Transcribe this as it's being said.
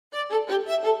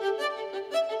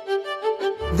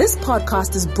This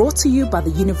podcast is brought to you by the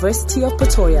University of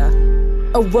Pretoria,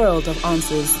 a world of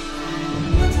answers.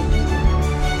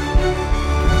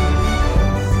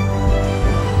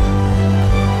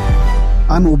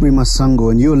 I'm Aubrey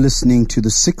Masango, and you're listening to the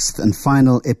 6th and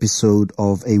final episode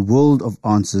of A World of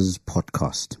Answers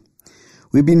podcast.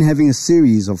 We've been having a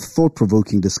series of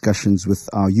thought-provoking discussions with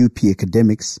our UP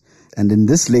academics, and in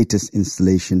this latest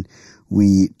installation,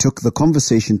 we took the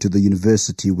conversation to the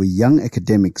university where young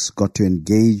academics got to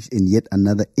engage in yet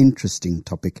another interesting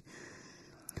topic.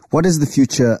 What is the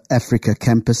future Africa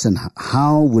campus, and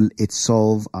how will it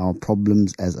solve our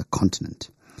problems as a continent?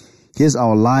 Here's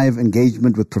our live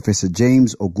engagement with Professor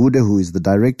James Ogude, who is the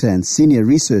Director and Senior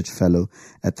Research Fellow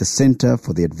at the Center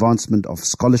for the Advancement of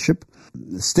Scholarship,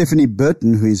 Stephanie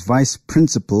Burton, who is Vice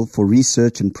Principal for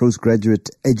Research and Postgraduate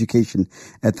Education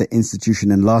at the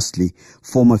institution, and lastly,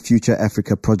 former Future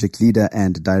Africa Project Leader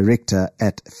and Director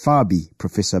at FABI,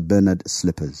 Professor Bernard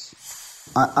Slippers.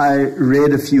 I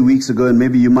read a few weeks ago, and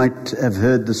maybe you might have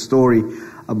heard the story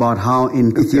about how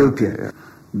in Ethiopia,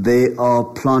 they are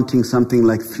planting something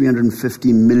like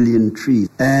 350 million trees.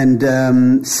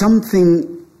 And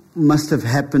something must have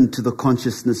happened to the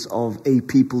consciousness of a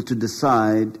people to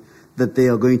decide that they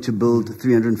are going to build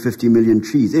 350 million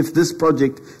trees. If this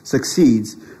project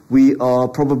succeeds, we are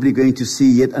probably going to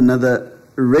see yet another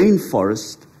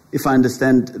rainforest, if I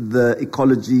understand the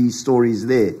ecology stories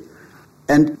there.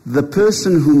 And the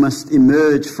person who must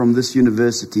emerge from this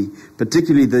university,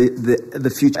 particularly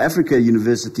the Future Africa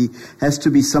University, has to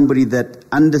be somebody that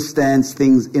understands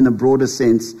things in a broader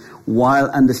sense while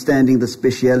understanding the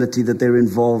speciality that they're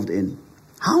involved in.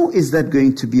 How is that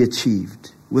going to be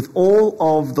achieved? With all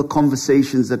of the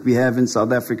conversations that we have in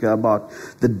South Africa about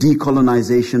the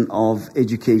decolonization of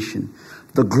education,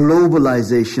 the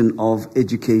globalization of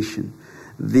education,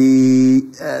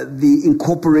 the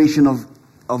incorporation of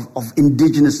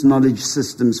indigenous knowledge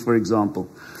systems, for example.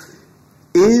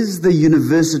 Is the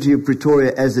University of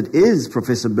Pretoria, as it is,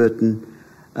 Professor Burton,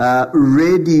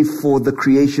 ready for the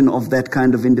creation of that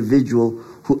kind of individual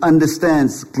who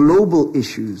understands global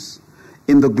issues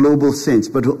in the global sense,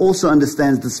 but who also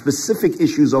understands the specific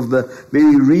issues of the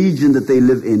very region that they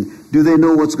live in? Do they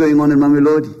know what's going on in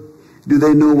Mamelodi? Do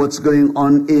they know what's going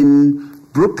on in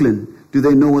Brooklyn? Do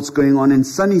they know what's going on in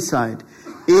Sunnyside?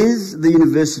 Is the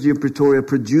University of Pretoria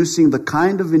producing the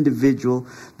kind of individual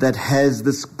that has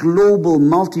this global,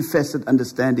 multifaceted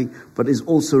understanding, but is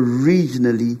also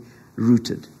regionally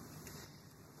rooted?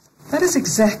 That is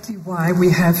exactly why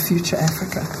we have Future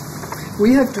Africa.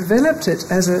 We have developed it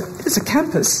as a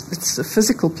campus. It's a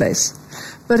physical place,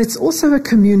 but it's also a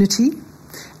community,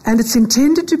 and it's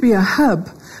intended to be a hub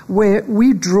where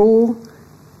we draw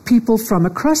people from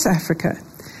across Africa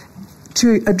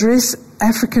to address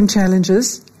African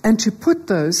challenges and to put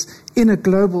those in a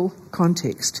global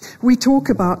context. We talk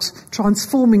about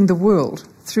transforming the world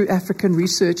through African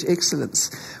research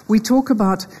excellence. We talk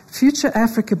about Future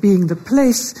Africa being the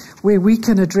place where we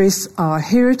can address our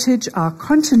heritage, our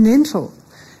continental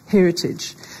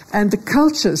heritage, and the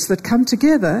cultures that come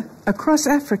together across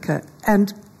Africa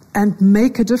and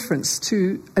make a difference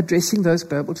to addressing those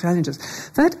global challenges.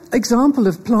 That example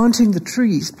of planting the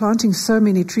trees, planting so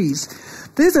many trees,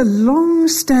 there's a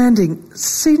long-standing,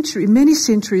 many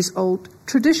centuries old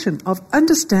tradition of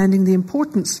understanding the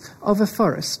importance of a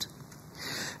forest.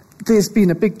 There's been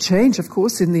a big change, of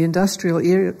course, in the industrial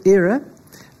era,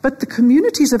 but the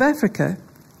communities of Africa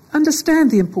understand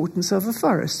the importance of a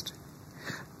forest.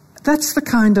 That's the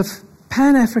kind of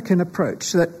Pan-African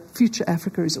approach that Future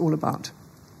Africa is all about.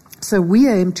 So we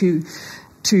aim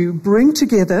to bring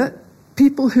together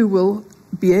people who will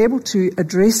be able to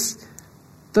address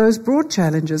those broad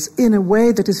challenges in a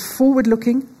way that is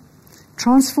forward-looking,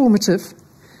 transformative,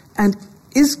 and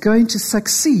is going to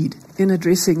succeed in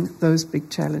addressing those big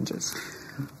challenges.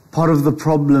 Part of the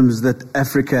problems that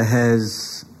Africa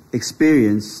has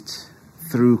experienced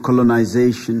through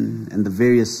colonization and the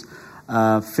various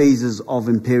phases of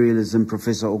imperialism,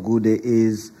 Professor Ogude,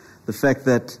 is the fact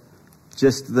that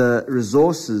just the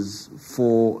resources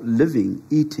for living,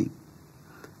 eating,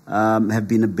 have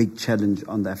been a big challenge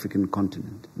on the African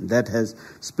continent. And that has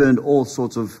spurred all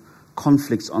sorts of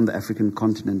conflicts on the African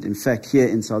continent. In fact, here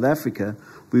in South Africa,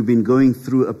 we've been going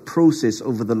through a process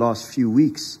over the last few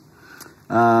weeks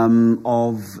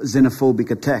of xenophobic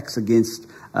attacks against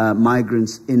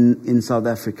migrants in South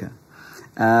Africa.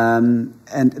 And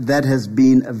that has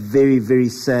been a very, very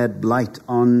sad blight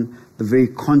on the very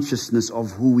consciousness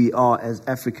of who we are as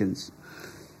Africans.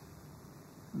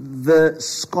 The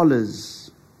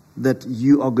scholars that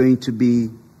you are going to be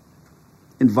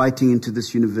inviting into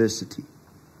this university,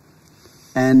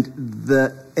 and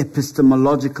the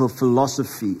epistemological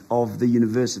philosophy of the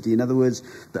university, in other words,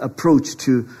 the approach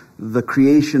to the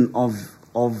creation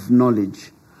of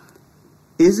knowledge,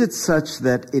 is it such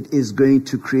that it is going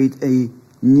to create a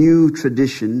new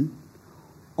tradition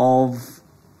of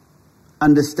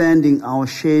understanding our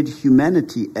shared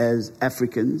humanity as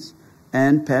Africans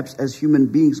and perhaps as human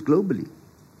beings globally?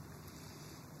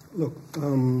 Look,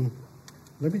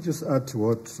 let me just add to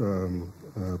what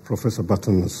Professor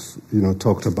Burton has,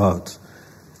 talked about,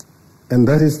 and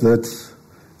that is that,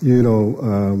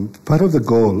 part of the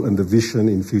goal and the vision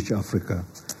in Future Africa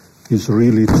is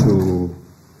really to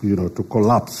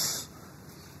collapse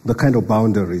the kind of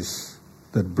boundaries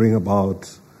that bring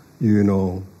about,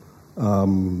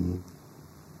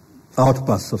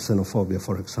 outbursts of xenophobia,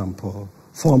 for example,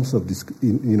 forms of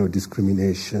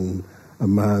discrimination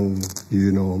among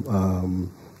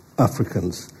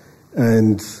Africans.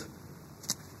 And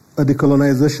a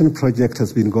decolonization project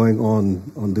has been going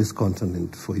on this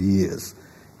continent for years.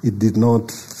 It did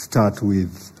not start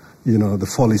with the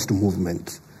Fallist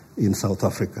movement in South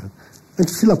Africa. And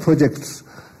it's still a project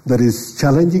that is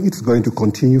challenging. It's going to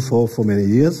continue for many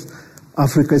years.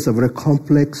 Africa is a very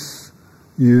complex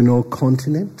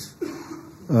continent.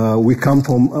 We come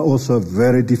from also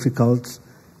very difficult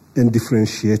and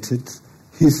differentiated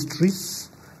histories,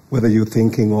 whether you're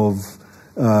thinking of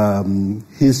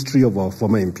history of our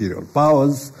former imperial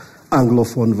powers,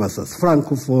 Anglophone versus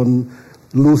Francophone,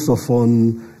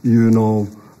 Lusophone,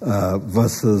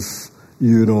 versus,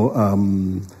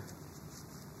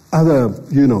 other,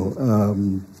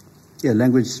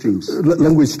 language streams.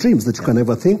 Language streams that you can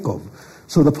never think of.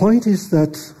 So the point is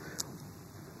that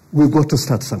we've got to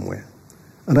start somewhere.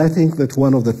 And I think that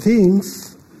one of the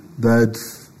things that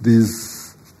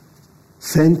this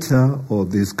center or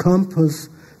this campus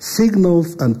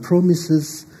signals and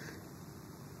promises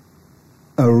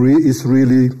is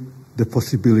really the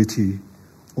possibility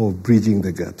of bridging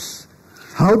the gaps.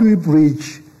 How do we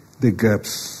bridge the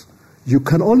gaps? You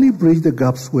can only bridge the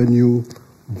gaps when you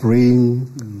bring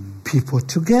people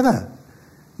together.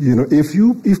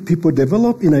 If people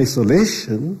develop in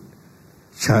isolation,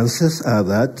 chances are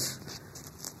that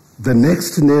the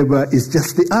next neighbor is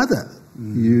just the other,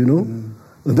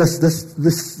 That's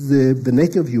the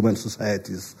nature of human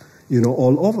societies,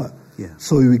 all over. Yeah.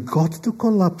 So we got to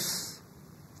collapse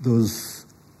those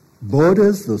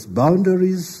borders, those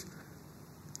boundaries,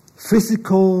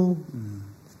 physical,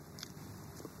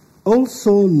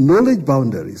 also knowledge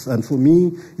boundaries. And for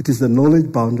me, it is the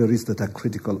knowledge boundaries that are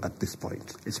critical at this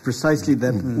point. It's precisely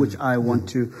that which I want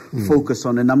to focus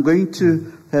on. And I'm going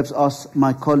to perhaps ask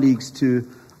my colleagues to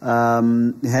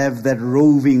have that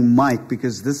roving mic,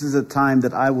 because this is a time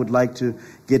that I would like to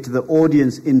get the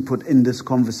audience input in this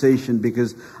conversation,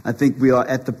 because I think we are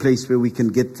at the place where we can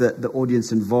get the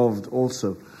audience involved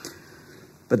also.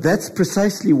 But that's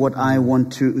precisely what I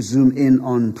want to zoom in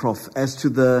on, Prof, as to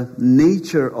the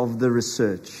nature of the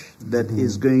research that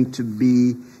is going to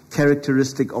be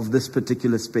characteristic of this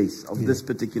particular space, of this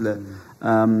particular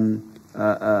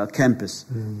campus,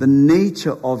 the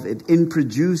nature of it in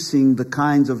producing the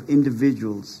kinds of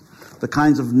individuals, the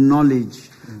kinds of knowledge,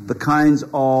 the kinds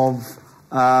of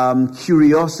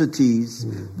curiosities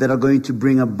that are going to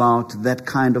bring about that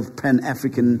kind of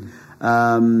Pan-African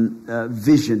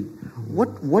vision.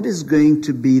 What is going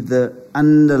to be the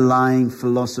underlying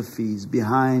philosophies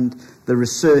behind the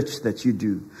research that you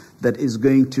do that is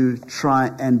going to try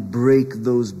and break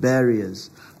those barriers,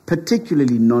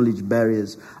 particularly knowledge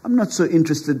barriers? I'm not so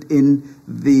interested in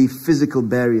the physical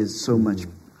barriers so much,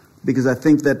 because I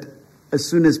think that as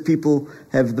soon as people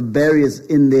have the barriers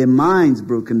in their minds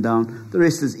broken down, the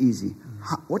rest is easy.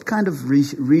 What kind of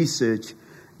research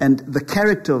and the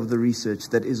character of the research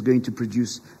that is going to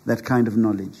produce that kind of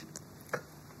knowledge?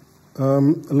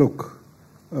 Look,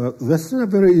 that's not a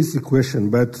very easy question,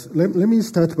 but let me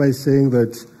start by saying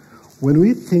that when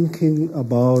we're thinking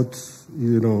about,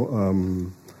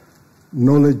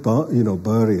 knowledge,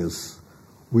 barriers,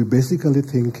 we're basically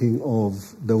thinking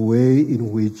of the way in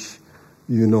which,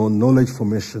 knowledge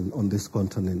formation on this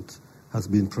continent has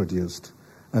been produced.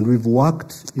 And we've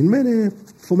worked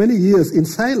for many years in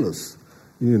silos,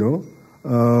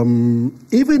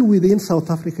 Even within South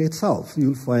Africa itself,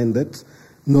 you'll find that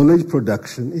knowledge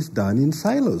production is done in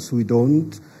silos. We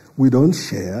don't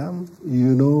share,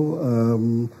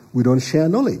 we don't share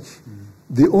knowledge.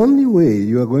 The only way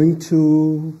you are going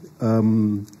to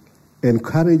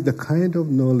encourage the kind of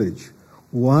knowledge,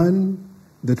 one,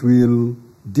 that will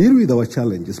deal with our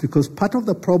challenges, because part of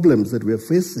the problems that we are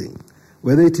facing,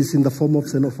 whether it is in the form of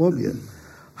xenophobia,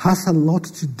 has a lot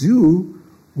to do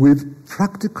with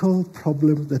practical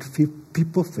problems that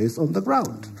people face on the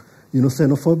ground.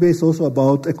 xenophobia is also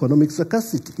about economic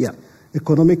scarcity,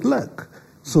 economic lack.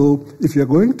 So if you're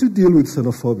going to deal with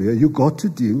xenophobia, you got to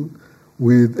deal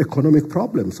with economic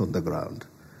problems on the ground.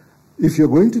 If you're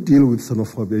going to deal with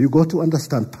xenophobia, you got to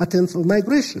understand patterns of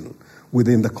migration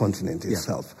within the continent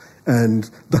itself and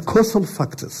the causal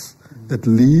factors that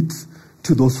lead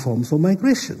to those forms of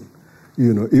migration.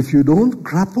 If you don't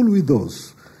grapple with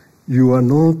those, you are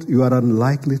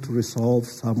unlikely to resolve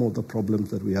some of the problems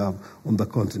that we have on the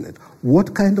continent.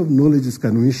 What kind of knowledges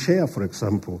can we share, for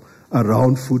example,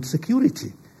 around food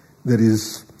security? That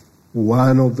is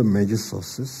one of the major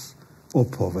sources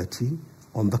of poverty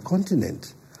on the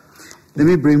continent. Let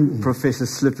me bring Professor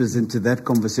Slippers into that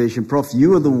conversation. Prof,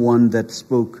 you are the one that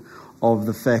spoke of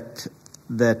the fact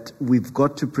that we've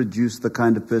got to produce the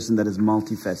kind of person that is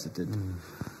multifaceted.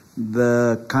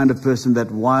 The kind of person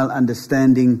that, while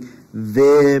understanding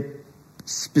their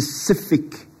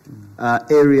specific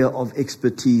area of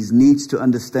expertise, needs to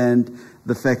understand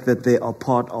the fact that they are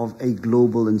part of a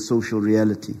global and social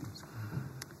reality.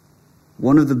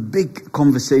 One of the big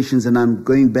conversations, and I'm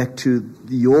going back to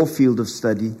your field of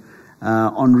study,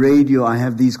 on radio I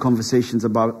have these conversations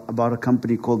about a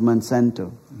company called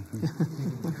Monsanto.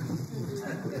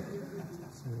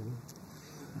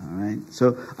 Right.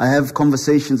 So I have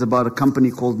conversations about a company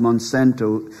called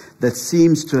Monsanto that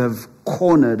seems to have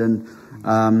cornered and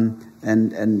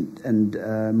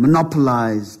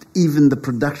monopolized even the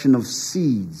production of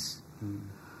seeds.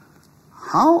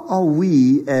 How are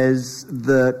we, as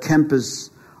the campus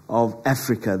of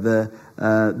Africa,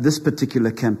 this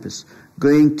particular campus,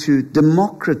 going to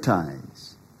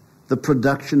democratize the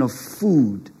production of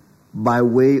food by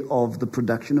way of the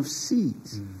production of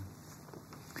seeds?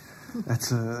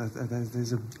 There's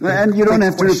a and you don't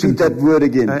have to repeat that word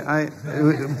again.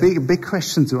 Big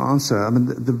question to answer. I mean,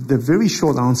 the very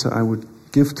short answer I would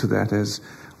give to that is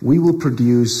we will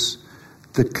produce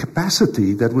the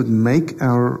capacity that would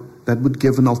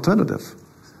give an alternative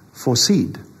for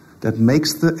seed that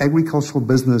makes the agricultural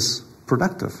business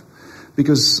productive.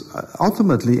 Because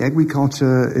ultimately,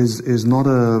 agriculture is not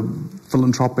a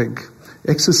philanthropic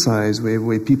exercise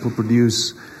where people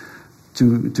produce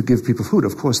to give people food.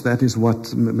 Of course, that is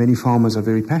what many farmers are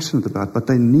very passionate about, but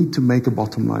they need to make a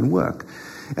bottom line work.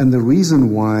 And the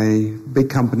reason why big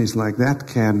companies like that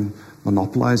can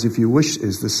monopolize, if you wish,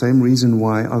 is the same reason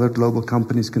why other global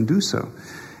companies can do so,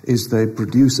 is they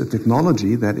produce a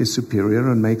technology that is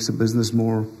superior and makes a business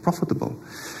more profitable.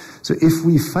 So if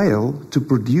we fail to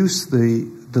produce the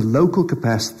local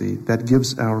capacity that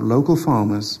gives our local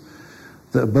farmers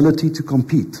the ability to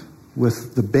compete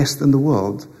with the best in the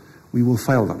world, we will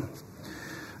fail them.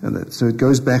 And so it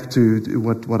goes back to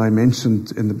what I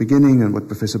mentioned in the beginning and what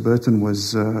Professor Burton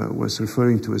was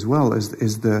referring to as well, is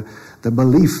the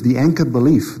belief, the anchored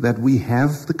belief that we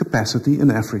have the capacity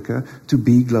in Africa to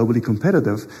be globally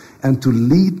competitive and to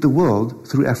lead the world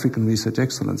through African research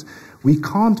excellence. We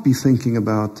can't be thinking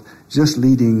about just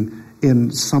leading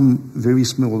in some very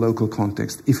small local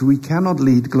context. If we cannot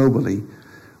lead globally,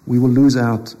 we will lose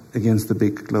out against the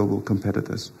big global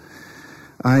competitors.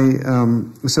 The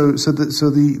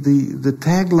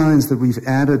taglines that we've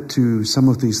added to some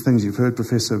of these things, you've heard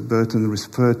Professor Burton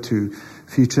refer to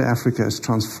Future Africa as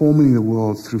transforming the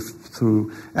world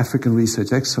through African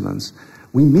research excellence.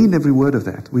 We mean every word of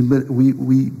that. We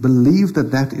believe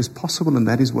that is possible and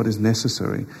that is what is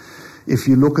necessary. If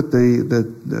you look at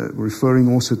the referring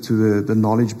also to the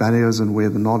knowledge barriers and where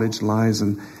the knowledge lies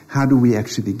and how do we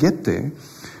actually get there,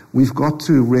 we've got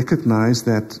to recognize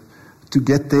that to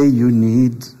get there, you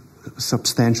need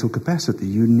substantial capacity.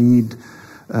 You need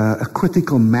a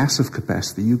critical mass of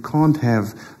capacity. You can't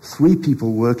have 3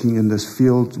 people working in this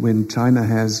field when China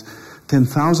has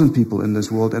 10,000 people in this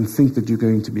world and think that you're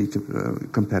going to be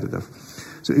competitive.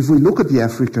 So if we look at the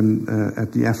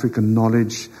African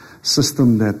knowledge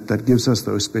system that gives us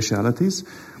those specialities,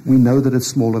 we know that it's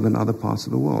smaller than other parts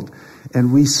of the world.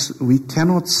 And we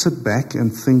cannot sit back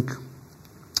and think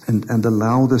and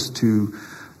allow this to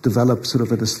develop sort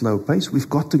of at a slow pace. We've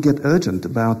got to get urgent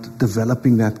about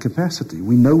developing that capacity.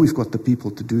 We know we've got the people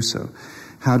to do so.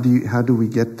 How do we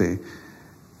get there?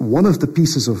 One of the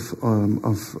pieces or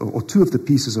 2 of the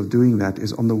pieces of doing that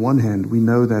is, on the one hand, we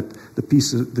know that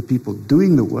the people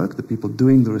doing the work, the people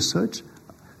doing the research,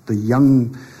 the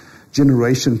young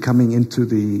generation coming into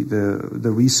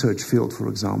the research field, for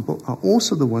example, are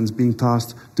also the ones being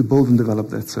tasked to build and develop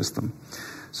that system.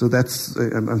 So that's,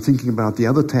 I'm thinking about the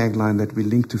other tagline that we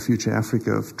link to Future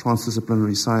Africa of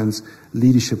transdisciplinary science,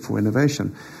 leadership for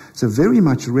innovation. So very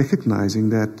much recognizing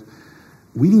that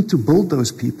we need to build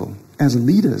those people as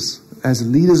leaders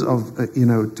of,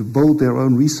 to build their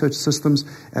own research systems,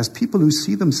 as people who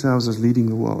see themselves as leading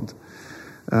the world.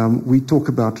 We talk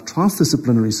about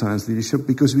transdisciplinary science leadership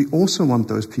because we also want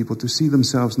those people to see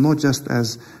themselves not just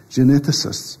as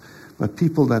geneticists, but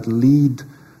people that lead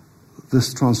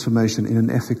this transformation in an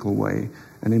ethical way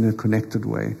and in a connected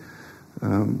way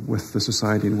with the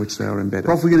society in which they are embedded.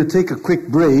 Prof, we're going to take a quick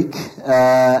break,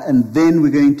 and then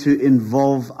we're going to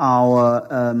involve our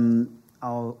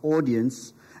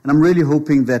audience. And I'm really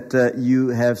hoping that you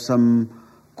have some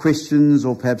questions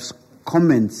or perhaps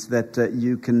comments that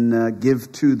you can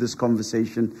give to this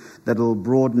conversation that will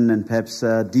broaden and perhaps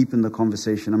deepen the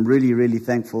conversation. I'm really, really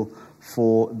thankful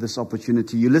for this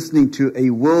opportunity. You're listening to A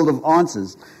World of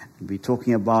Answers. We're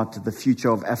talking about the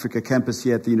Future of Africa campus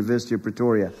here at the University of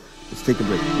Pretoria. Let's take a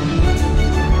break.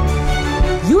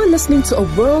 You are listening to A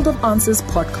World of Answers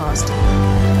podcast.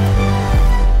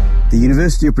 The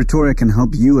University of Pretoria can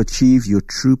help you achieve your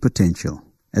true potential.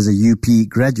 As a UP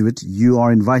graduate, you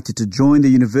are invited to join the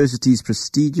university's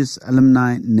prestigious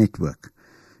alumni network.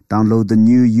 Download the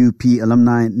new UP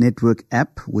Alumni Network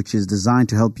app, which is designed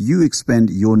to help you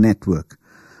expand your network,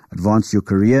 advance your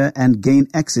career, and gain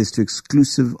access to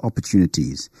exclusive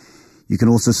opportunities. You can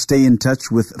also stay in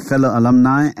touch with fellow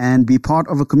alumni and be part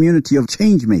of a community of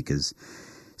change makers.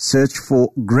 Search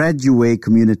for Graduate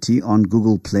Community on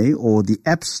Google Play or the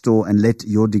App Store and let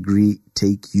your degree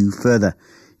take you further.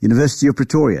 University of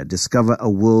Pretoria, discover a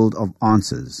world of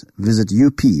answers. Visit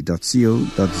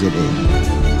up.co.za.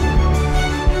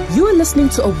 You are listening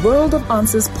to A World of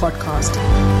Answers podcast.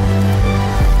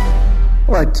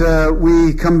 All right,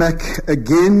 we come back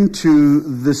again to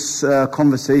this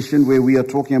conversation where we are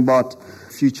talking about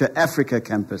Future Africa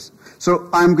campus. So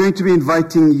I'm going to be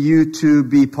inviting you to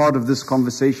be part of this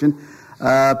conversation.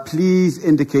 Please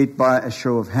indicate by a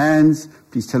show of hands.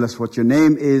 Please tell us what your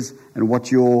name is and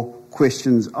what your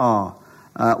questions are,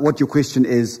 what your question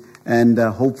is, and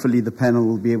hopefully the panel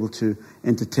will be able to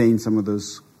entertain some of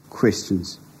those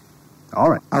questions. All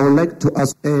right. I would like to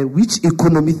ask, which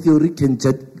economy theory can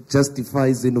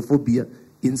justify xenophobia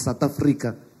in South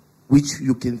Africa, which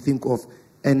you can think of?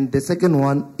 And the second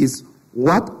one is,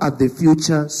 what are the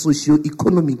future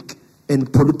socio-economic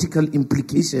and political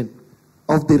implications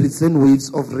of the recent waves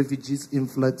of refugees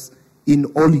influx in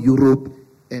all Europe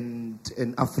and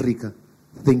Africa?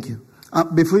 Thank you.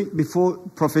 Before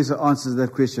Professor answers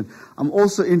that question, I'm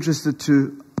also interested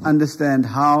to understand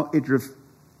how it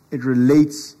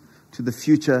relates to the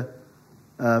Future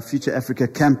Africa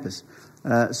campus,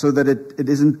 so that it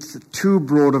isn't too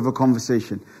broad of a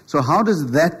conversation. So how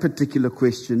does that particular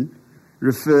question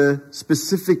refer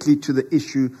specifically to the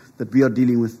issue that we are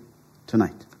dealing with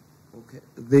tonight? Okay.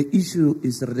 The issue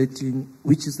is relating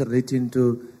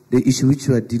to the issue which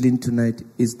we are dealing tonight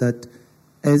is that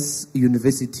as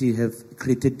university have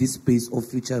created this space of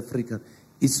Future Africa,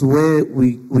 it's where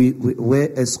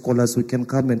where as scholars we can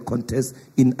come and contest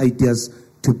in ideas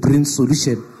to bring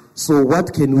solution. So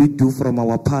what can we do from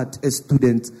our part as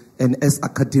students and as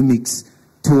academics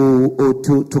to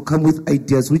come with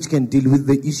ideas which can deal with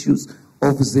the issues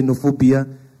of xenophobia,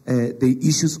 the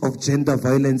issues of gender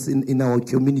violence in our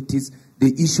communities,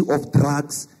 the issue of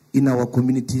drugs in our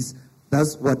communities?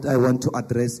 That's what I want to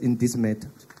address in this matter.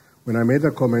 When I made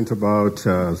a comment about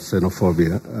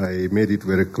xenophobia, I made it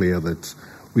very clear that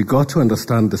we got to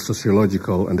understand the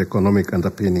sociological and economic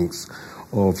underpinnings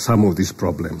of some of these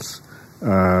problems.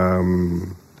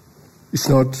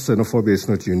 Xenophobia is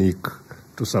not unique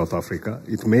to South Africa.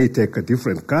 It may take a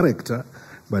different character,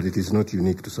 but it is not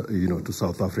unique to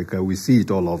South Africa. We see it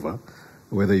all over.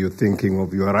 Whether you're thinking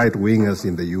of your right wingers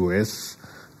in the US,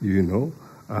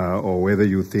 or whether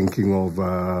you're thinking of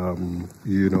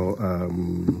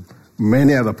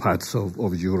many other parts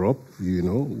of Europe,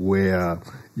 where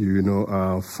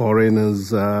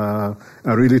foreigners are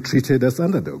really treated as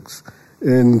underdogs.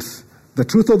 And the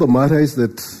truth of the matter is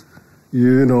that,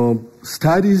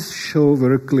 studies show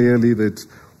very clearly that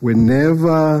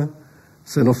whenever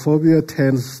xenophobia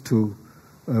tends to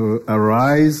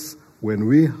arise, when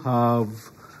we have,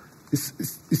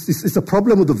 it's a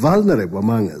problem with the vulnerable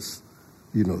among us,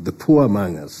 the poor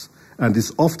among us. And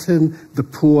it's often the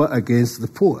poor against the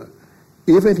poor.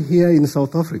 Even here in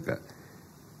South Africa,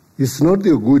 it's not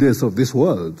the Ogudes of this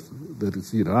world. That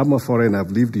is, I'm a foreigner,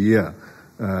 I've lived here.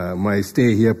 My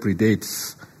stay here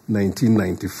predates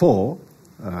 1994.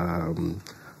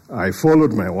 I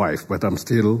followed my wife, but I'm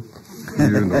still,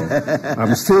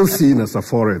 I'm still seen as a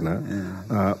foreigner.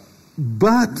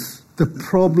 But the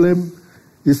problem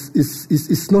it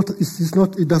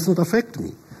does not affect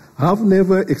me. I've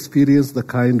never experienced the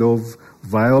kind of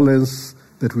violence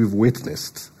that we've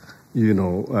witnessed.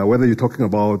 whether you're talking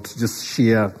about just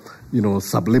sheer,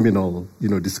 subliminal,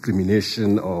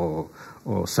 discrimination or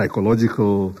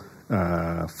psychological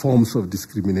forms of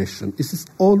discrimination. It is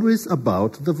always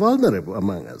about the vulnerable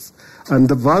among us. And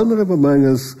the vulnerable among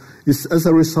us is as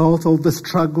a result of the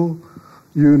struggle,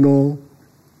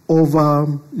 over,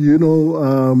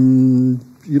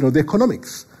 the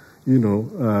economics,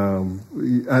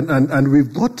 and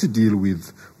we've got to deal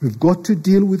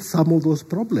with some of those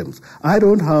problems. I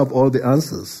don't have all the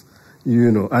answers,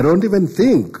 I don't even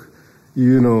think,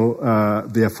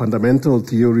 there are fundamental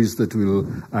theories that will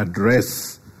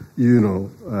address,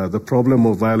 the problem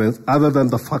of violence, other than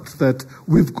the fact that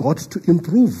we've got to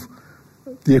improve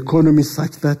the economy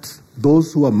such that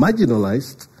those who are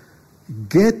marginalized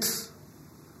get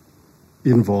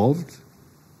involved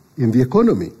in the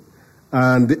economy.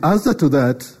 And the answer to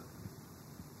that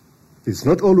is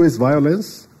not always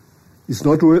violence. It's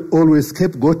not always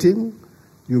scapegoating.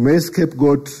 You may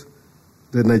scapegoat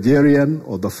the Nigerian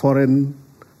or the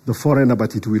foreigner,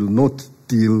 but it will not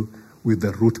deal with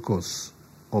the root cause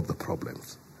of the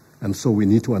problems. And so we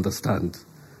need to understand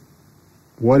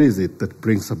what is it that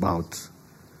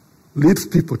leads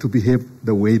people to behave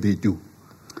the way they do.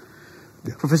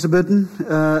 Yeah. Professor Burton,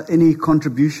 any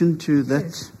contribution to that?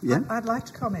 Yes. Yeah? I'd like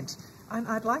to comment. And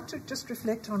I'd like to just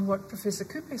reflect on what Professor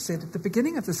Coupe said at the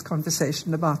beginning of this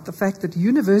conversation about the fact that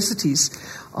universities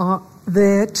are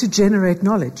there to generate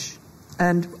knowledge.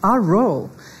 And our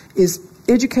role is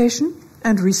education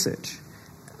and research,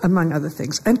 among other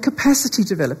things, and capacity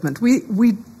development. We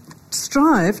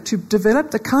strive to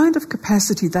develop the kind of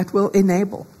capacity that will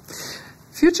enable.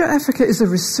 Future Africa is a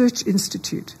research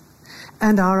institute,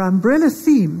 and our umbrella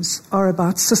themes are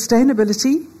about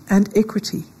sustainability and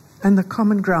equity, and the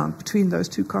common ground between those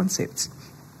two concepts.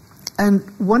 And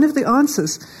one of the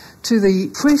answers to the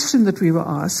question that we were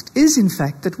asked is, in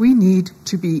fact, that we need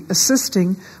to be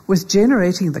assisting with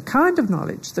generating the kind of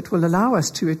knowledge that will allow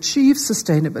us to achieve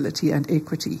sustainability and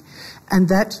equity. And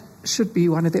that should be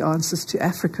one of the answers to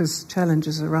Africa's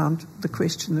challenges around the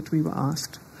question that we were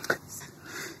asked.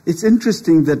 It's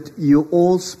interesting that you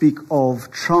all speak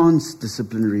of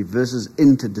transdisciplinary versus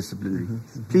interdisciplinary.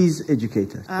 Mm-hmm. Please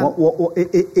educate us. What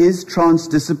is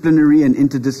transdisciplinary and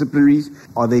interdisciplinary?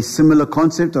 Are they similar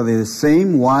concept? Are they the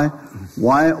same? Why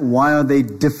are they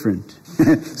different?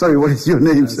 Sorry, what is your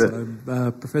name, sir? So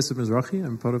I'm Professor Mizrahi.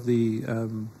 I'm part of the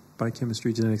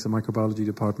Biochemistry, Genetics and Microbiology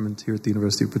department here at the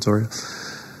University of Pretoria.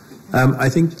 I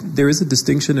think there is a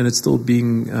distinction, and it's still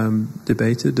being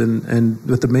debated.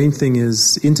 But the main thing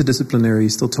is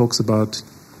interdisciplinary still talks about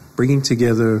bringing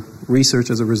together research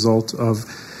as a result of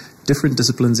different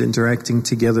disciplines interacting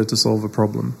together to solve a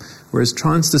problem. Whereas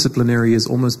transdisciplinary is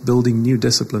almost building new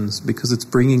disciplines because it's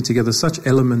bringing together such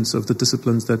elements of the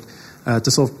disciplines that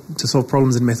to solve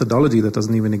problems in methodology that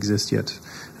doesn't even exist yet.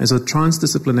 And so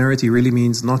transdisciplinarity really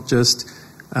means not just,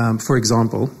 for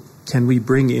example, can we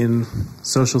bring in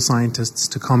social scientists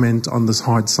to comment on this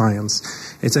hard science?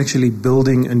 It's actually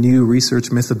building a new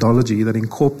research methodology that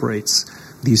incorporates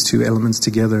these two elements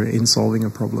together in solving a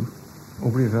problem.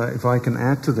 Aubrey, if I can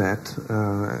add to that,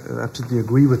 I absolutely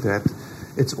agree with that.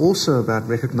 It's also about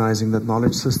recognizing that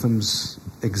knowledge systems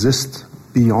exist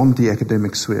beyond the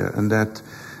academic sphere, and that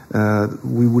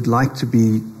we would like to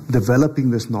be developing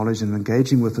this knowledge and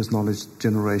engaging with this knowledge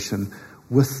generation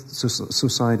with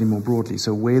society more broadly.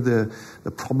 So where the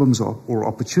problems or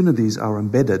opportunities are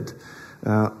embedded,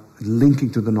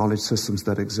 linking to the knowledge systems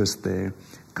that exist there,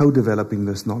 co-developing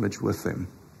this knowledge with them.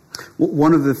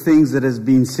 One of the things that has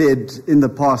been said in the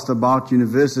past about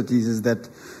universities is that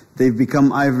they've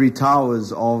become ivory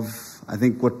towers of, I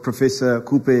think what Professor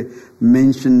Coupe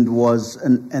mentioned was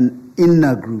an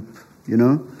inner group,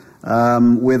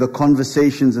 where the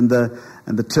conversations and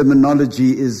the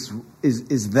terminology is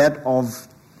that of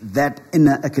that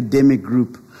inner academic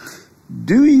group.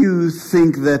 Do you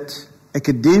think that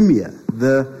academia,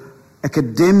 the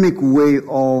academic way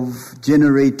of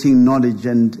generating knowledge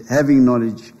and having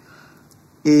knowledge,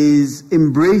 is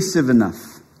embracive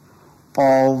enough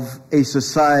of a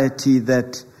society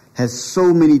that has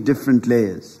so many different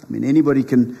layers? I mean, anybody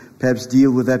can perhaps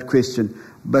deal with that question.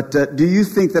 But do you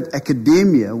think that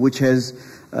academia, which has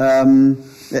and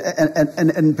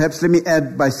perhaps let me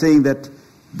add by saying that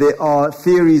there are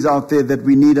theories out there that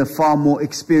we need a far more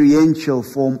experiential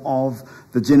form of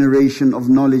the generation of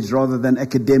knowledge rather than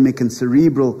academic and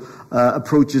cerebral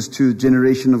approaches to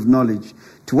generation of knowledge.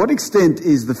 To what extent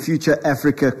is the Future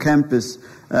Africa campus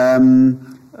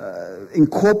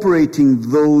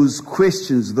incorporating those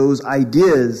questions, those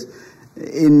ideas,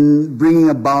 in bringing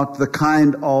about the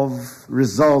kind of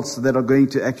results that are going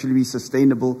to actually be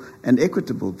sustainable and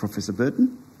equitable, Professor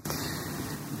Burton?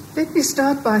 Let Let me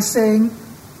start by saying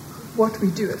what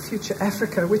we do at Future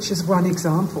Africa, which is one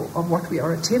example of what we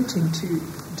are attempting to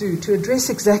do to address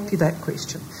exactly that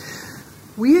question.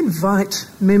 We invite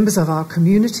members of our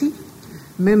community,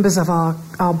 members of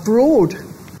our broad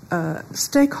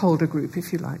stakeholder group,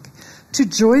 if you like, to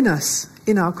join us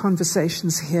in our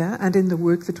conversations here and in the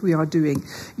work that we are doing.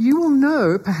 You will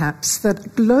know, perhaps,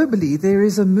 that globally there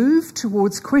is a move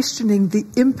towards questioning the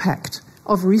impact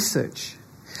of research.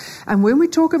 And when we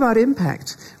talk about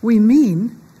impact, we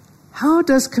mean how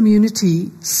does community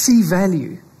see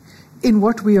value in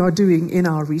what we are doing in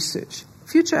our research?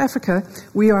 Future Africa,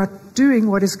 we are doing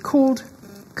what is called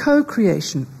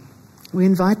co-creation. We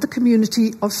invite the community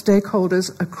of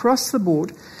stakeholders across the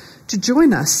board to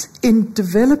join us in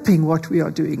developing what we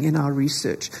are doing in our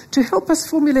research, to help us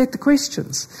formulate the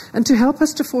questions and to help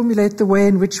us to formulate the way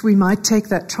in which we might take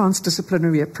that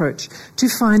transdisciplinary approach to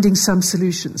finding some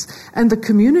solutions. And the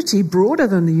community, broader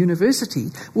than the university,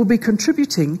 will be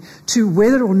contributing to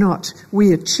whether or not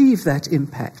we achieve that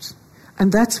impact. And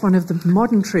that's one of the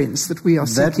modern trends that we are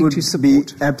seeking to support.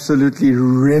 That would be absolutely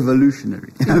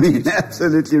revolutionary. I mean,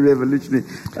 absolutely revolutionary.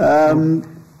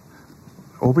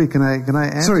 Aubrey, can I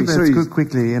add to that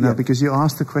quickly? Because you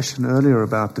asked the question earlier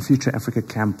about the Future Africa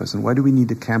campus and why do we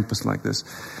need a campus like this?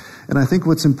 And I think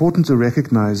what's important to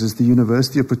recognize is the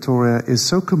University of Pretoria is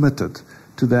so committed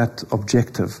to that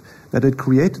objective that it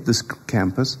created this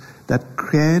campus that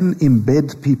can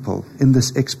embed people in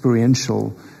this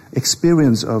experiential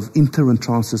experience of inter and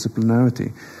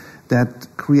transdisciplinarity, that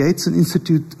creates an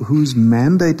institute whose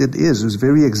mandate it is, whose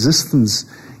very existence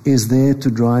is there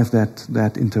to drive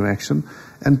that interaction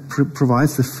and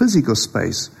provides the physical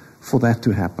space for that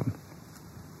to happen.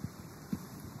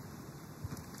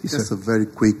 Just a very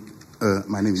quick,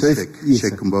 my name is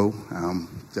Sheikh Kumbo,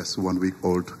 just 1 week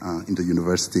old in the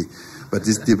university, but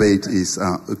this debate is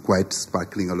quite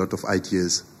sparkling a lot of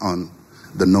ideas on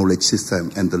the knowledge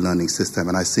system and the learning system,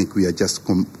 and I think we are just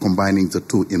combining the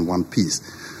two in one piece.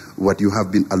 What you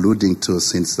have been alluding to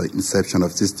since the inception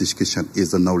of this discussion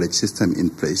is the knowledge system in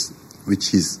place,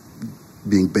 which is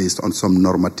being based on some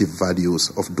normative values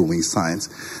of doing science.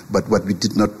 But what we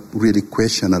did not really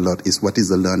question a lot is what is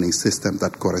the learning system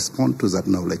that corresponds to that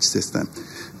knowledge system,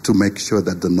 to make sure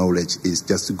that the knowledge is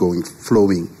just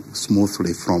flowing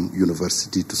smoothly from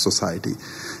university to society.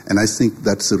 And I think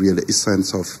that's the real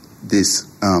essence of this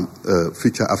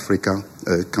Future Africa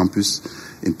campus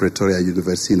in Pretoria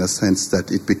University, in a sense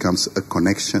that it becomes a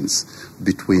connections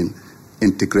between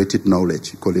integrated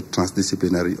knowledge, you call it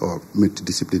transdisciplinary or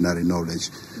multidisciplinary knowledge,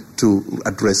 to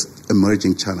address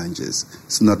emerging challenges.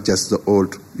 It's not just the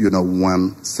old,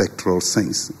 one sectoral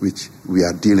things which we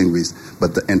are dealing with,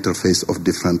 but the interface of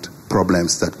different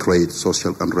problems that create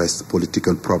social unrest,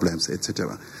 political problems,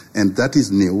 etc. And that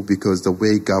is new because the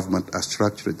way government are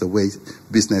structured, the way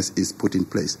business is put in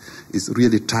place, is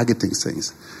really targeting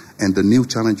things. And the new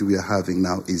challenge we are having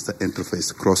now is the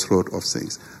interface, crossroad of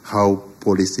things. How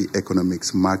policy,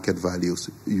 economics, market values,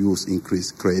 use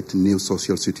increase, create new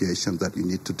social situations that you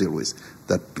need to deal with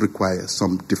that require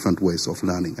some different ways of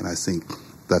learning. And I think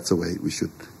that's the way we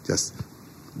should just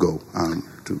go.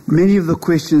 Many of the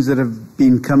questions that have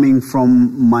been coming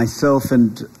from myself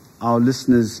and our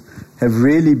listeners have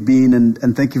really been,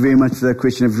 and thank you very much for that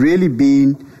question, have really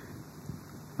been,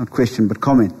 not question but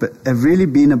comment, but have really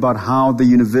been about how the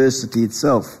university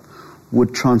itself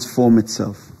would transform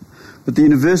itself. But the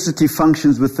university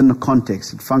functions within a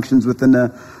context. It functions within a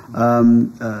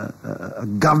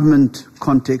government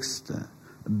context,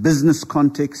 a business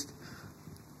context.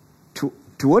 To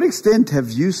what extent have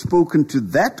you spoken to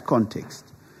that context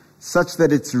such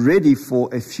that it's ready for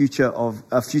a Future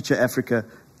Africa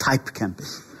type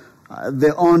campus?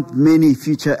 There aren't many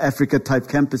Future Africa type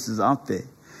campuses out there.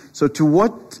 So to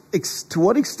what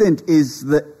extent is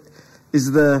the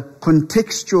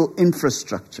contextual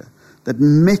infrastructure, that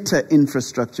meta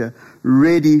infrastructure,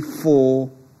 ready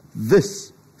for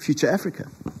this Future Africa?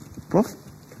 Prof?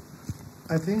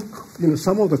 I think,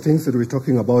 some of the things that we're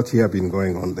talking about here have been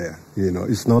going on there.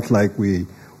 It's not like we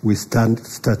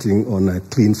starting on a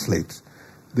clean slate.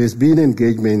 There's been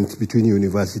engagement between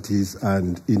universities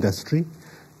and industry,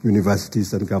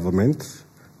 universities and government,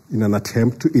 in an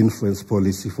attempt to influence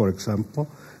policy, for example.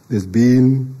 There's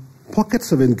been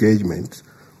pockets of engagement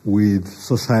with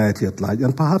society at large,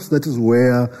 and perhaps that is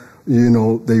where,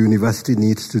 the university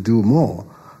needs to do more.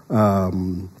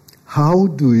 How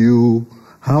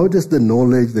does the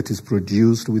knowledge that is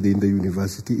produced within the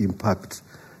university impact,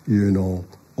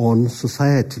 on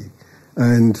society?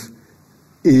 And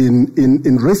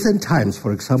in recent times,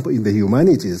 for example, in the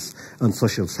humanities and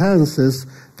social sciences,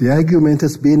 the argument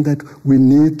has been that we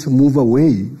need to move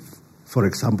away for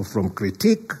example, from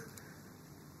critique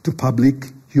to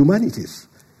public humanities.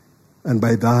 And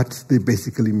by that, they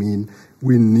basically mean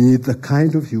we need the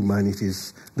kind of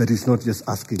humanities that is not just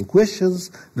asking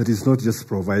questions, that is not just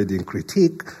providing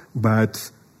critique, but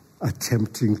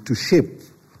attempting to shape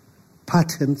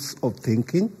patterns of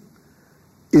thinking,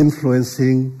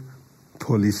 influencing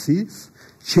policies,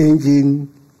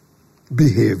 changing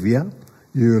behavior,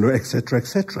 etc.,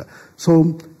 etc.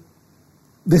 So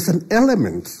there's an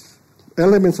elements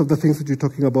of the things that you're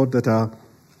talking about that are,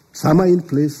 some are in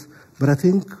place, but I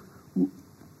think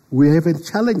we haven't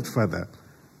challenged further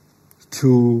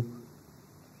to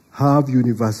have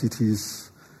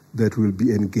universities that will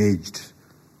be engaged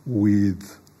with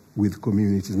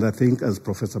communities. And I think, as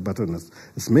Professor Burton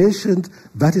has mentioned,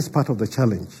 that is part of the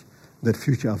challenge that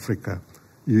Future Africa,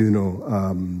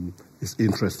 is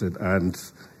interested. And,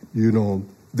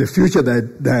 the future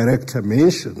director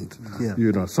mentioned,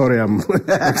 sorry, I'm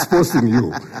exposing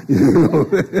you,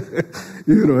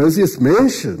 as he's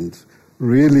mentioned,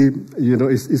 really,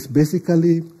 it's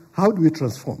basically how do we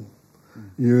transform,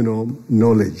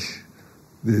 knowledge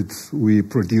that we're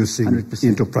producing 100%.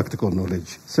 Into practical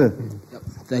knowledge. Sir. Yep.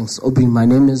 Thanks, Aubrey. My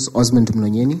name is Osmond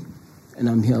Mlonyeni, and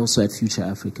I'm here also at Future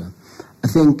Africa. I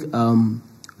think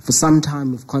for some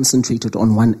time we've concentrated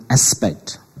on one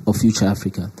aspect of Future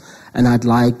Africa, and I'd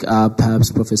like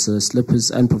perhaps Professor Slippers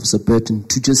and Professor Burton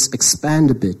to just expand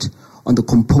a bit on the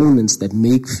components that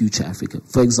make Future Africa.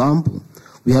 For example,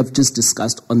 we have just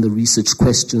discussed on the research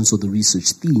questions or the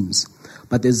research themes,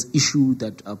 but there's an issue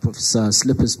that Professor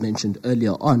Slippers mentioned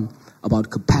earlier on about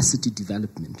capacity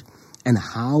development, and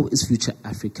how is Future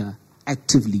Africa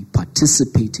actively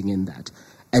participating in that,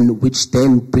 and which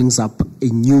then brings up a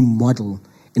new model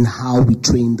in how we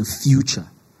train the future,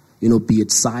 be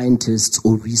it scientists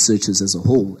or researchers as a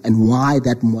whole, and why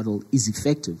that model is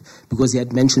effective. Because he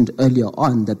had mentioned earlier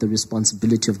on that the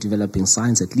responsibility of developing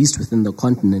science, at least within the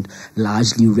continent,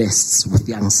 largely rests with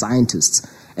young scientists,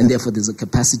 and therefore there's a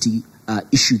capacity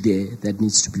issue there that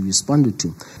needs to be responded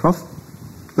to. Prof.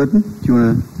 Burton, do you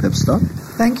want to perhaps start?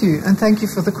 Thank you, and thank you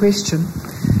for the question.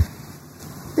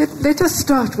 Let us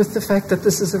start with the fact that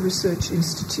this is a research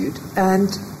institute, and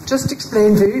just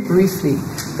explain very briefly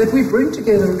that we bring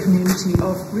together a community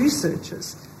of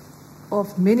researchers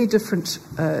of many different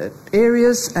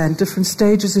areas and different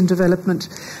stages in development,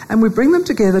 and we bring them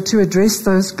together to address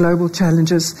those global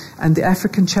challenges and the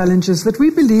African challenges that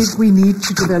we believe we need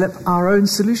to develop our own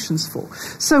solutions for.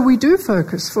 So we do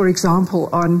focus, for example,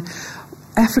 on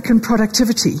African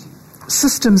productivity,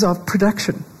 systems of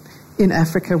production. In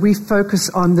Africa, we focus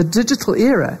on the digital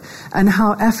era and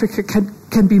how Africa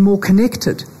can be more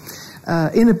connected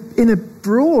in a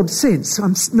broad sense.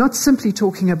 I'm not simply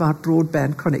talking about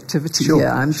broadband connectivity here.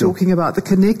 I'm talking about the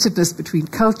connectedness between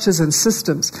cultures and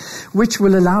systems, which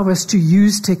will allow us to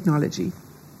use technology.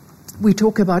 We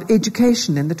talk about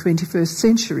education in the 21st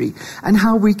century and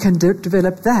how we can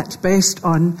develop that based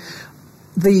on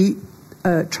the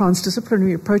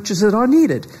transdisciplinary approaches that are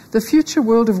needed. The future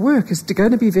world of work is going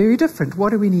to be very different.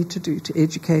 What do we need to do to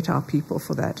educate our people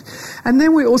for that? And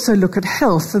then we also look at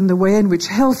health and the way in which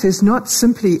health is not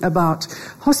simply about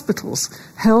hospitals.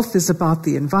 Health is about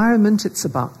the environment, it's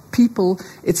about people,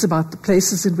 it's about the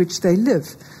places in which they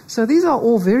live. So these are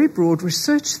all very broad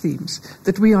research themes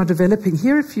that we are developing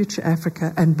here at Future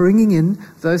Africa and bringing in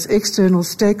those external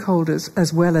stakeholders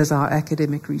as well as our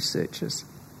academic researchers.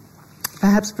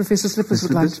 Perhaps Professor Slippers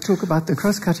would like to talk about the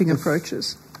cross-cutting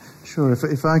approaches. Sure.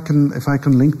 If I can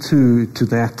link to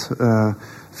that,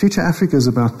 Future Africa is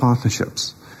about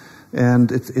partnerships,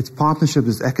 and it's partnerships,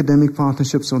 it's academic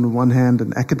partnerships on the one hand,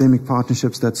 and academic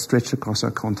partnerships that stretch across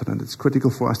our continent. It's critical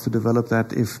for us to develop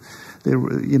that. If there,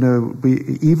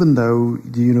 even though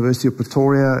the University of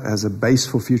Pretoria, as a base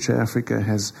for Future Africa,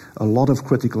 has a lot of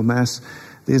critical mass,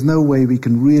 there's no way we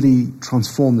can really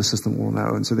transform the system all on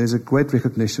our own. So there's a great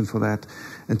recognition for that,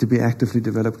 and to be actively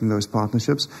developing those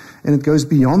partnerships. And it goes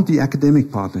beyond the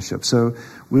academic partnership. So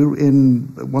we're in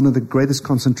one of the greatest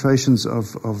concentrations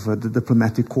of the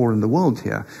diplomatic corps in the world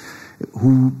here,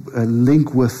 who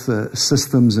link with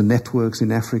systems and networks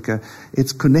in Africa.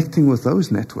 It's connecting with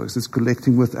those networks. It's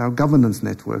connecting with our governance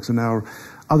networks and our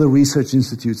other research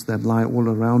institutes that lie all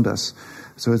around us.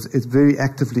 So it's very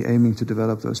actively aiming to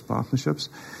develop those partnerships.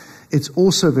 It's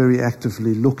also very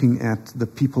actively looking at the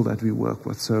people that we work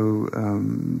with. So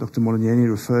Dr. Molonyeni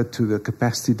referred to the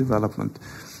capacity development.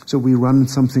 So we run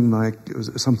something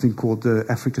called the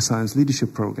Africa Science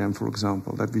Leadership Program, for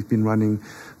example, that we've been running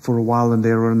for a while, and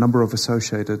there are a number of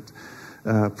associated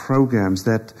programs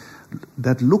that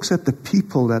that looks at the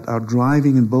people that are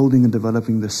driving and building and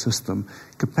developing the system,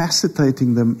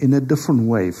 capacitating them in a different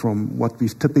way from what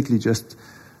we've typically just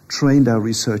trained our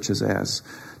researchers as,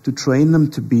 to train them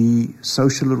to be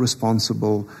socially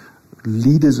responsible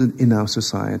leaders in our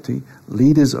society,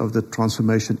 leaders of the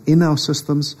transformation in our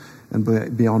systems and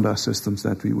beyond our systems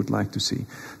that we would like to see.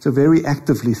 So very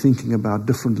actively thinking about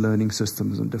different learning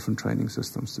systems and different training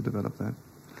systems to develop that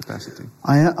capacity.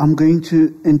 I'm going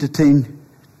to entertain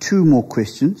 2 more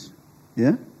questions.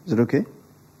 Yeah? Is it okay?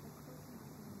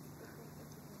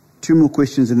 2 more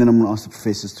questions, and then I'm going to ask the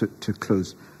professors to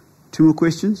close. 2 more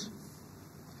questions?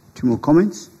 2 more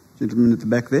comments? Gentleman at the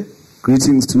back there.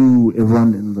 Greetings to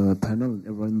everyone in the panel and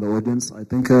everyone in the audience. I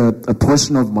think a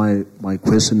portion of my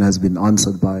question has been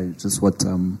answered by just what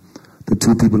the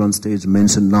 2 people on stage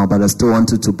mentioned now, but I still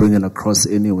wanted to bring it across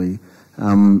anyway.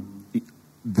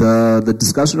 The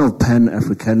discussion of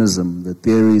Pan-Africanism, the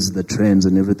theories, the trends,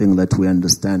 and everything that we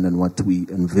understand and what we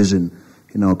envision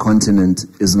in our continent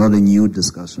is not a new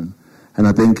discussion. And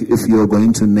I think if you're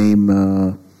going to name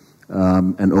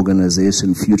an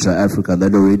organization, Future Africa,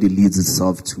 that already leads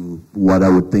itself to what I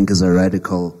would think is a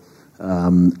radical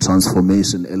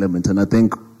transformation element. And I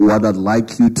think what I'd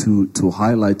like you to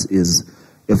highlight is,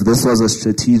 if this was a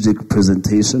strategic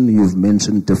presentation, you've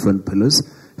mentioned different pillars.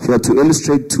 If you had to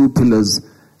illustrate 2 pillars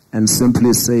and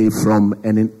simply say from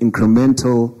an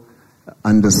incremental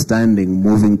understanding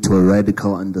moving to a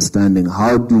radical understanding,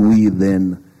 how do we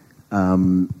then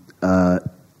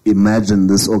imagine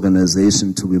this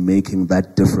organization to be making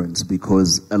that difference?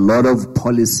 Because a lot of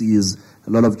policies, a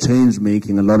lot of change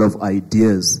making, a lot of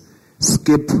ideas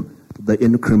skip the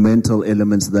incremental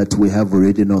elements that we have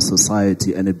already in our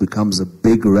society, and it becomes a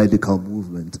big radical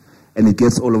movement. And it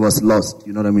gets all of us lost.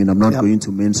 You know what I mean? I'm not going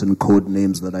to mention code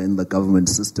names that are in the government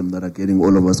system that are getting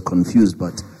all of us confused,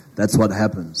 but that's what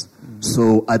happens.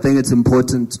 So I think it's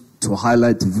important to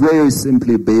highlight very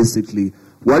simply, basically,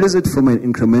 what is it from an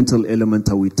incremental element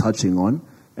are we touching on,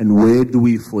 and where do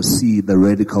we foresee the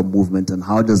radical movement, and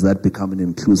how does that become an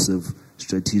inclusive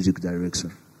strategic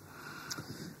direction?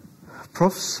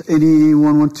 Profs,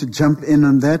 anyone want to jump in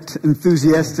on that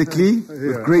enthusiastically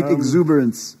with great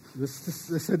exuberance? This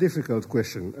is a difficult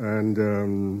question,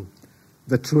 and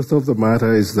the truth of the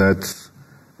matter is that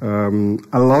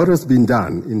a lot has been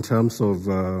done in terms of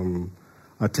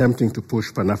attempting to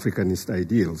push Pan-Africanist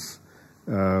ideals.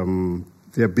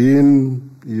 There have been,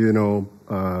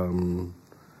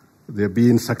 there have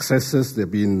been successes, there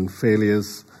have been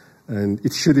failures, and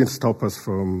it shouldn't stop us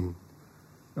from,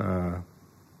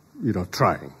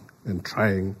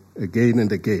 trying again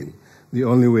and again. The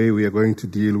only way we are going to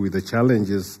deal with the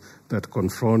challenges that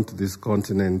confront this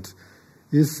continent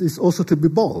is also to be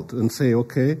bold and say,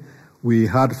 okay, we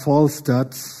had false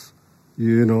starts,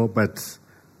 but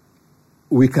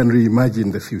we can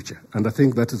reimagine the future. And I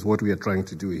think that is what we are trying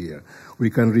to do here. We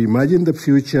can reimagine the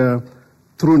future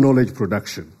through knowledge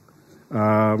production.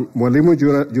 Mwalimu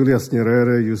Julius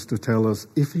Nyerere used to tell us,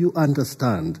 if you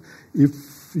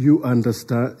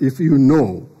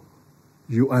know,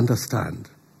 you understand.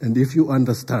 And if you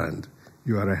understand,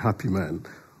 you are a happy man.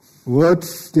 What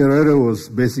Nyerere was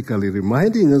basically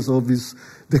reminding us of is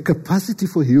the capacity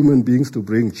for human beings to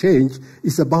bring change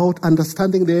is about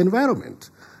understanding the environment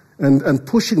and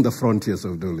pushing the frontiers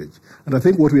of knowledge. And I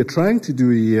think what we are trying to do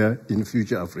here in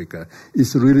Future Africa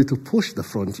is really to push the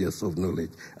frontiers of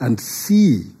knowledge and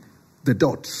see the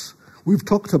dots. We've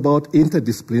talked about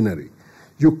interdisciplinary.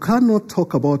 You cannot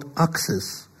talk about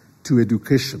access to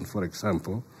education, for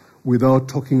example, without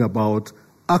talking about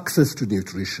access to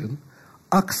nutrition,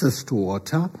 access to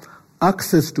water,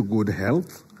 access to good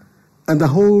health, and a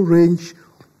whole range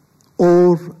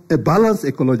or a balanced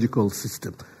ecological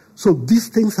system. So these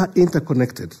things are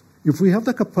interconnected. If we have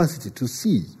the capacity to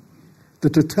see the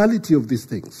totality of these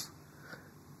things,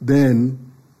 then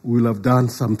we'll have done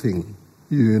something,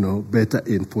 better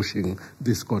in pushing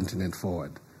this continent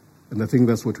forward. And I think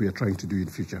that's what we are trying to do in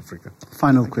Future Africa.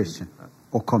 Final question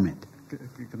or comment.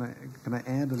 Can I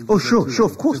add a little bit? Sure,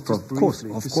 of course, Prof. Of course.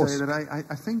 Say that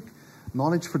I think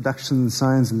knowledge production in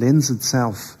science lends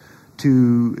itself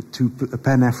to a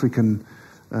Pan-African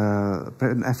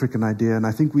idea, and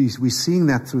I think we're seeing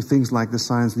that through things like the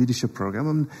Science Leadership Program.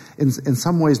 And in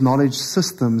some ways, knowledge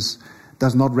systems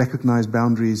does not recognize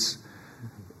boundaries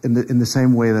in the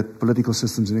same way that political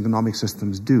systems and economic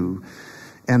systems do.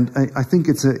 And I think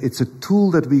it's a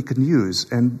tool that we can use.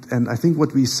 And I think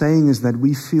what we're saying is that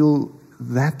we feel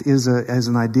that is as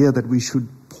an idea that we should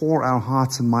pour our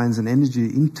hearts and minds and energy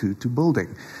into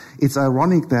building. It's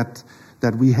ironic that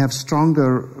that we have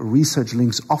stronger research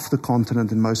links off the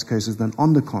continent in most cases than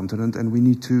on the continent, and we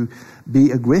need to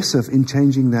be aggressive in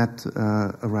changing that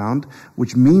around,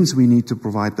 which means we need to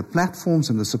provide the platforms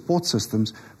and the support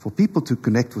systems for people to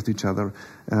connect with each other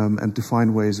and to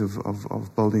find ways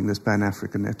of building this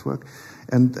Pan-African network.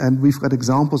 And we've got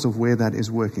examples of where that is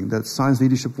working. That Science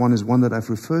Leadership One is one that I've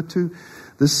referred to.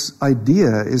 This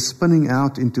idea is spinning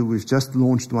out into, we've just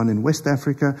launched one in West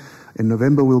Africa. In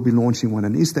November, we'll be launching one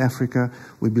in East Africa.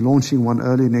 We'll be launching one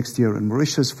early next year in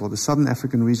Mauritius for the Southern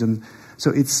African region. So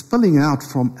it's spilling out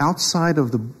from outside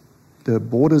of the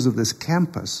borders of this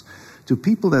campus to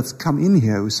people that's come in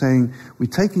here who are saying, we're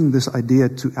taking this idea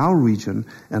to our region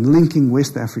and linking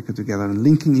West Africa together and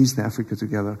linking East Africa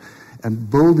together and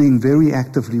building very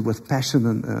actively with passion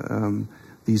and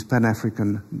these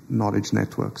Pan-African knowledge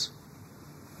networks.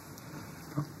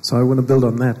 So I want to build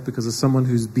on that, because as someone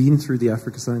who's been through the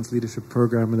Africa Science Leadership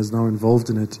Program and is now involved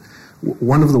in it,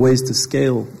 one of the ways to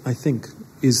scale, I think,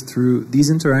 is through these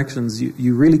interactions.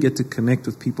 You really get to connect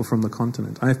with people from the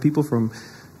continent. I have people from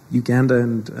Uganda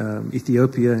and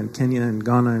Ethiopia and Kenya and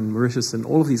Ghana and Mauritius and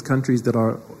all of these countries that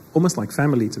are almost like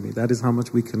family to me. That is how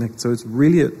much we connect. So it's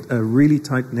really a really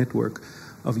tight network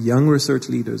of young research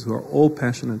leaders who are all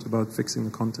passionate about fixing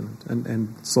the continent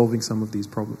and solving some of these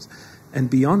problems. And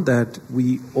beyond that,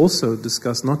 we also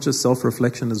discuss not just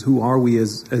self-reflection as who are we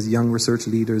as young research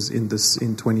leaders in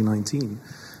 2019,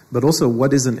 but also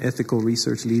what is an ethical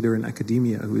research leader in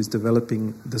academia who is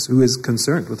developing this, who is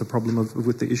concerned with the problem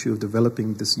with the issue of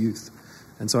developing this youth.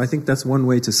 And so I think that's one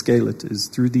way to scale it, is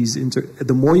through these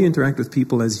the more you interact with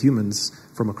people as humans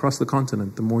from across the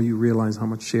continent, the more you realize how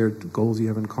much shared goals you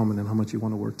have in common and how much you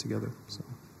want to work together. So,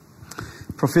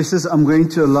 Professors, I'm going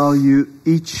to allow you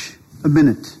each a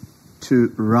minute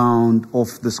to round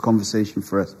off this conversation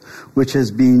for us, which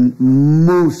has been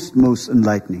most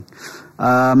enlightening.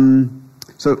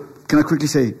 So can I quickly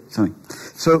say something?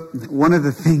 So one of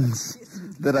the things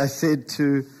that I said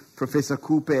to Professor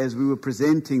Coupe as we were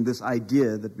presenting this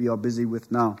idea that we are busy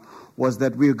with now was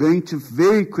that we are going to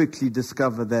very quickly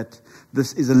discover that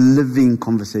this is a living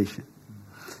conversation.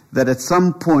 That at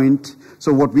some point,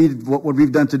 so what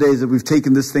we've done today is that we've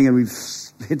taken this thing and we've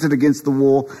hit it against the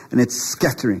wall and it's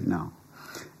scattering now.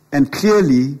 And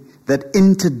clearly that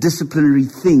interdisciplinary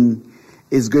thing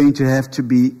is going to have to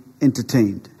be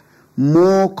entertained.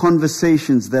 More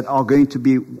conversations that are going to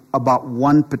be about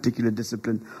one particular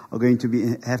discipline are going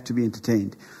to have to be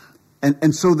entertained.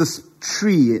 And so this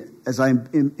tree, as I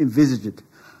envisage it,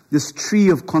 this tree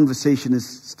of conversation is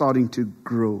starting to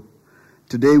grow.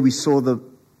 Today we saw the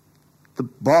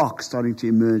bark starting to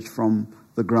emerge from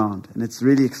the ground, and it's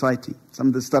really exciting. Some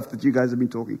of the stuff that you guys have been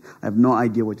talking, I have no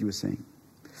idea what you were saying.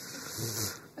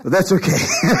 But that's okay.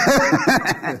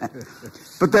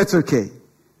 But that's okay.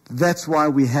 That's why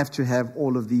we have to have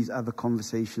all of these other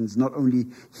conversations, not only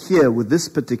here with this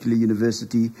particular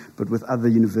university, but with other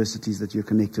universities that you're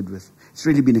connected with. It's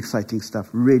really been exciting stuff,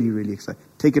 really, really exciting.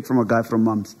 Take it from a guy from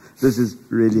Mums. This is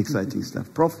really exciting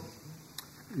stuff. Prof?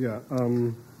 Yeah,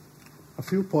 a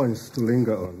few points to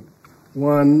linger on.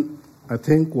 One, I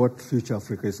think what Future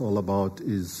Africa is all about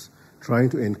is trying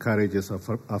to encourage us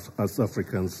as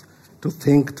Africans to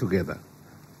think together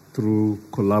through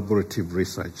collaborative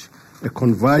research. A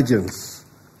convergence,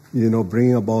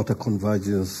 bringing about a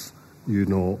convergence,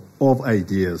 of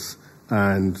ideas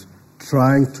and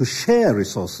trying to share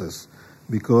resources.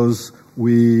 Because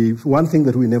one thing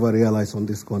that we never realize on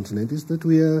this continent is that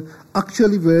we are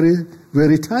actually very,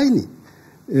 very tiny.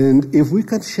 And if we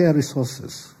can share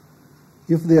resources,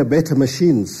 if there are better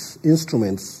machines,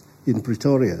 instruments in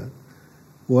Pretoria,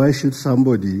 why should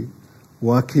somebody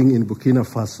working in Burkina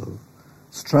Faso,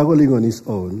 struggling on his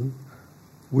own,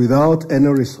 without any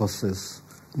resources,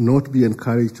 not be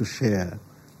encouraged to share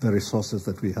the resources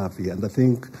that we have here? And I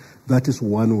think that is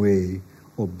one way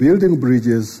of building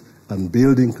bridges and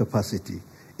building capacity.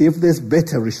 If there's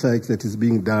better research that is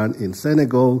being done in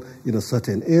Senegal, in a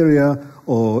certain area,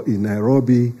 or in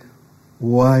Nairobi,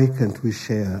 why can't we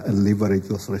share and leverage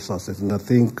those resources? And I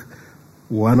think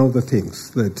one of the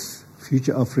things that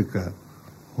Future Africa,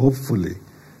 hopefully,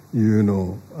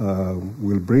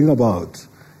 will bring about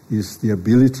is the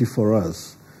ability for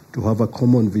us to have a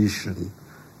common vision,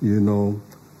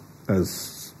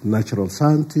 as natural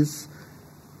scientists,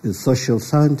 as social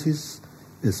scientists,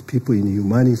 as people in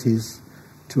humanities,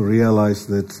 to realize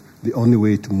that the only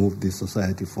way to move this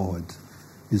society forward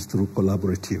is through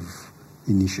collaborative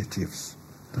initiatives.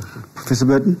 Professor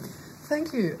Burton?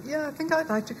 Thank you. Yeah, I think I'd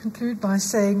like to conclude by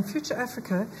saying Future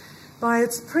Africa, by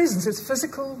its presence, its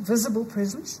physical, visible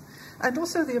presence, and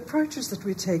also the approaches that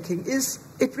we're taking,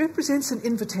 it represents an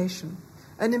invitation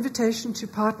to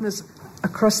partners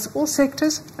across all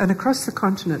sectors and across the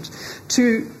continent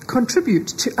to contribute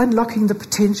to unlocking the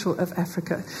potential of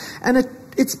Africa. And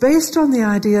it's based on the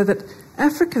idea that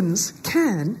Africans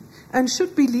can and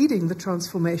should be leading the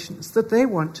transformations that they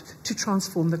want to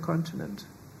transform the continent.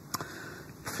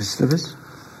 Professor Davis?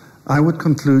 I would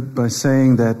conclude by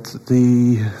saying that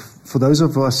for those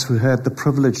of us who had the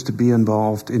privilege to be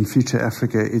involved in Future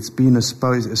Africa, it's been a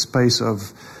space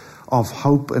of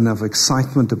hope and of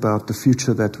excitement about the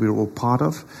future that we're all part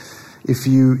of. If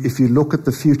you look at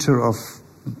the future of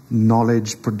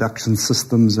knowledge production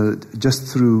systems just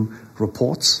through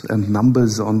reports and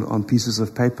numbers on pieces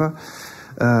of paper,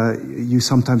 you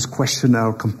sometimes question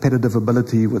our competitive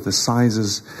ability with the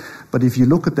sizes. But if you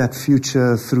look at that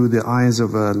future through the eyes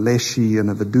of a Leshy and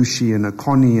a Vidushi and a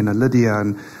Connie and a Lydia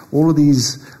and all of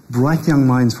these bright young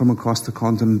minds from across the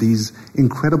continent, these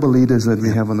incredible leaders that we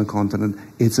have on the continent,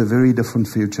 it's a very different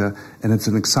future, and it's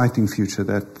an exciting future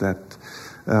that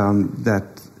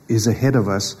is ahead of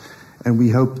us. And we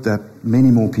hope that many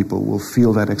more people will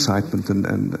feel that excitement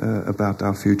and about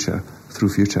our future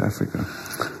through Future Africa.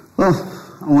 Well,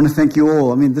 I want to thank you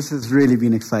all. I mean, this has really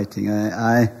been exciting.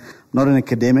 I'm not an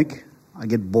academic. I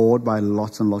get bored by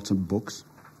lots and lots of books.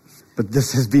 But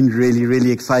this has been really,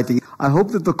 really exciting. I hope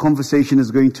that the conversation is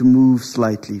going to move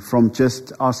slightly from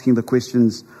just asking the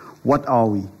questions, what are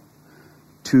we,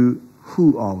 to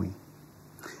who are we?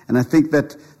 And I think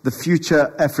that the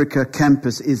Future Africa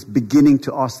campus is beginning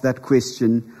to ask that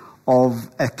question of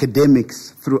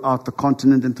academics throughout the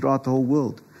continent and throughout the whole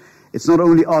world. It's not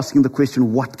only asking the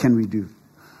question, what can we do?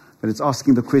 But it's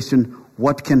asking the question,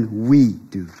 what can we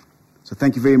do? So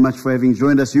thank you very much for having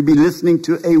joined us. You've been listening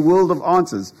to A World of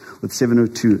Answers with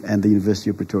 702 and the University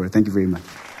of Pretoria. Thank you very much.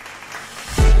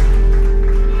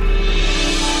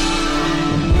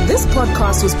 This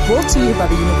podcast was brought to you by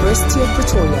the University of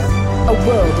Pretoria. A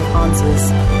World of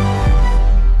Answers.